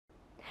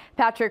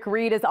Patrick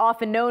Reed is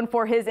often known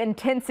for his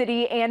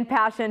intensity and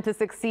passion to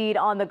succeed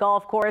on the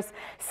golf course.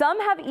 Some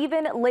have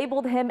even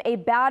labeled him a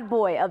bad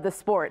boy of the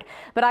sport.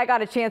 But I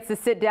got a chance to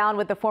sit down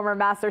with the former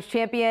Masters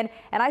champion,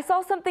 and I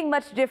saw something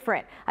much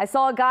different. I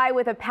saw a guy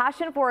with a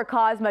passion for a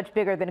cause much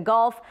bigger than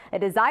golf, a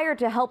desire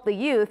to help the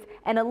youth,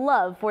 and a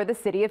love for the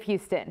city of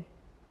Houston.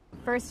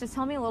 First, just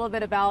tell me a little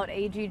bit about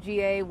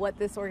AGGA, what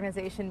this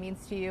organization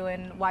means to you,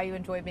 and why you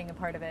enjoy being a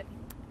part of it.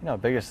 You know,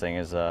 the biggest thing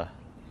is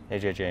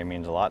AGGA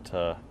means a lot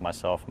to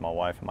myself, my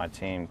wife, and my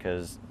team,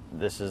 because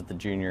this is the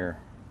junior,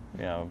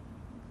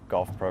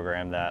 golf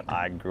program that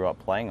I grew up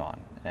playing on,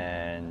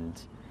 and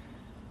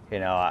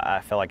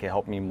I felt like it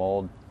helped me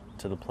mold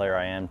to the player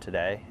I am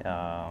today. It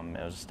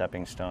was a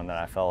stepping stone that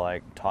I felt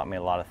like taught me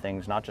a lot of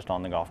things, not just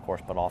on the golf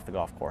course, but off the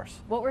golf course.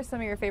 What were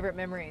some of your favorite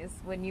memories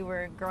when you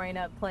were growing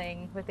up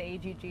playing with the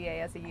AGGA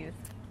as a youth?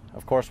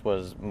 Of course,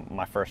 was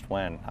my first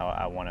win.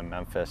 I won in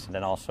Memphis, and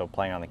then also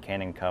playing on the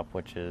Cannon Cup,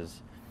 which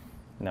is,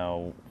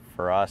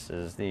 for us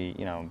is the,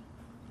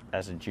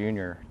 as a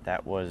junior,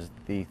 that was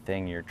the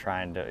thing you're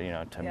trying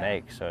to,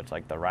 make. So it's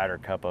like the Ryder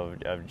Cup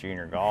of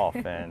junior golf,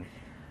 and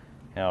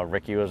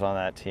Ricky was on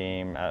that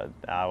team,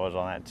 I was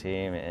on that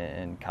team,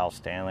 and Kyle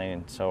Stanley,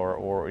 and so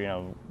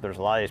there's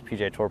a lot of these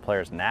PGA Tour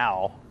players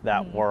now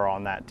that were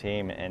on that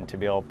team, and to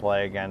be able to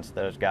play against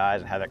those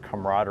guys and have that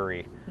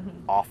camaraderie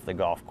off the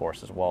golf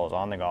course as well as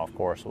on the golf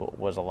course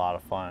was a lot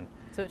of fun.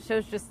 So it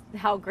shows just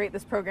how great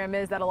this program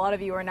is that a lot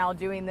of you are now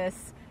doing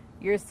this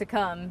years to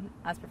come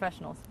as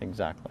professionals.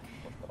 Exactly.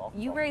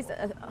 You raised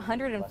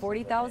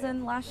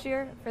 $140,000 last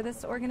year for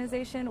this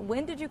organization.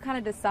 When did you kind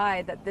of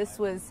decide that this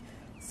was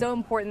so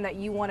important that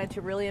you wanted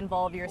to really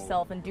involve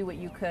yourself and do what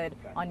you could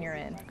on your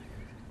end?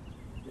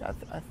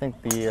 I think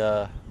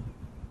the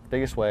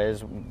biggest way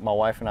is my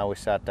wife and I, we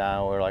sat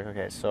down, we were like,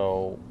 okay,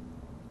 so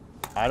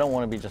I don't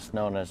want to be just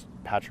known as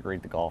Patrick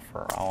Reed the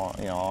golfer. I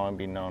want to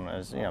be known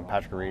as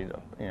Patrick Reed,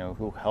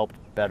 who helped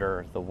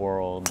better the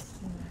world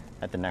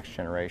at the next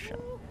generation.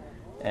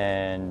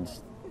 And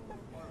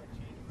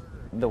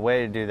the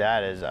way to do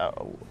that is I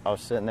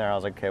was sitting there, I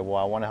was like, okay, well,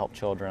 I want to help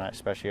children,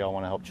 especially I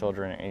want to help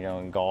children,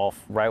 in golf.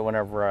 Right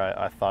whenever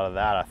I thought of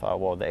that, I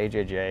thought, well, the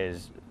AJGA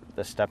is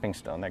the stepping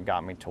stone that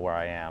got me to where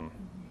I am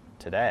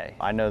today.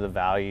 I know the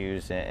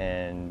values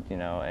and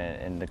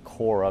the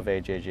core of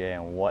AJGA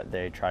and what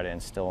they try to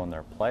instill in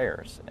their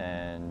players,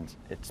 and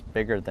it's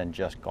bigger than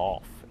just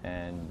golf.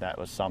 And that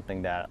was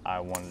something that I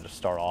wanted to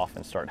start off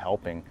and start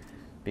helping,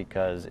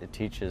 because it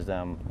teaches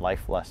them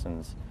life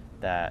lessons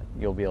that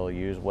you'll be able to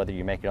use whether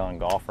you make it on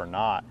golf or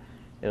not.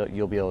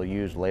 You'll be able to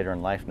use later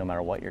in life no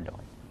matter what you're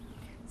doing.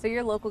 So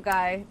you're a local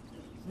guy.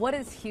 What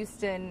has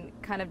Houston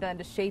kind of done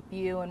to shape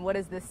you, and what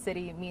does this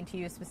city mean to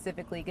you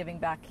specifically, giving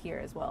back here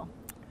as well?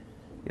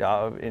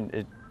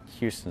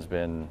 Houston's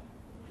been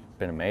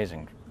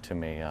amazing to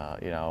me.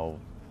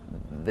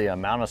 The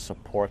amount of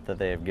support that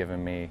they have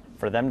given me,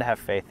 for them to have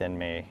faith in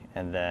me,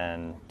 and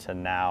then to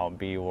now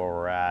be where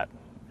we're at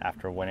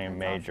after winning a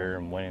major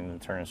and winning the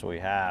tournaments we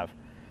have,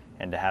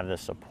 and to have the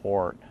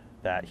support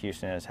that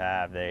Houston has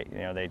had.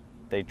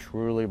 They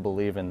truly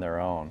believe in their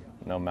own,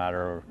 no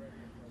matter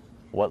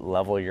what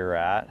level you're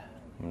at,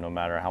 no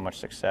matter how much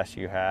success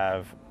you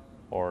have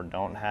or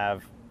don't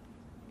have.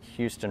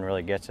 Houston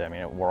really gets it. I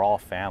mean, we're all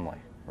family.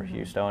 We're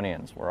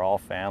Houstonians. We're all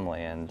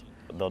family, and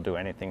they'll do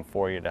anything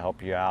for you to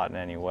help you out in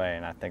any way.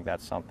 And I think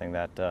that's something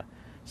that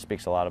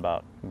speaks a lot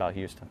about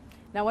Houston.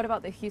 Now, what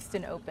about the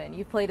Houston Open?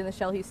 You've played in the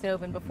Shell Houston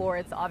Open before.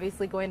 It's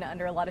obviously going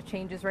under a lot of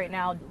changes right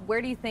now.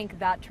 Where do you think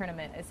that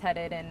tournament is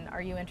headed, and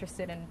are you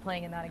interested in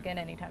playing in that again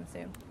anytime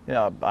soon?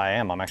 Yeah, I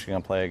am. I'm actually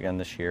going to play again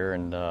this year,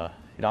 and I'm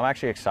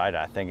actually excited.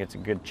 I think it's a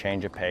good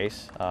change of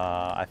pace.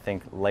 I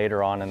think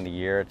later on in the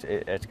year,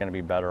 it's going to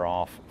be better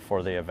off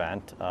for the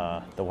event.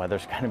 The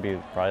weather's going to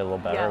be probably a little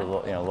better,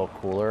 a little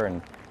cooler,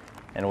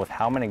 and with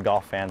how many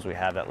golf fans we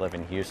have that live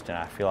in Houston,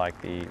 I feel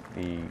like the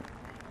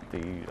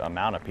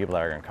amount of people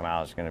that are going to come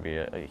out is going to be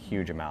a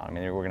huge amount. I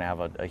mean, we're going to have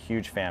a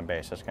huge fan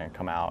base that's going to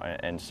come out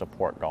and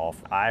support golf.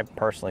 I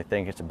personally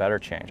think it's a better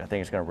change. I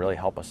think it's going to really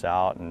help us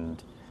out,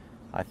 and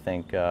I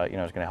think it's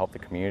going to help the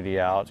community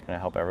out. It's going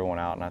to help everyone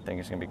out, and I think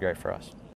it's going to be great for us.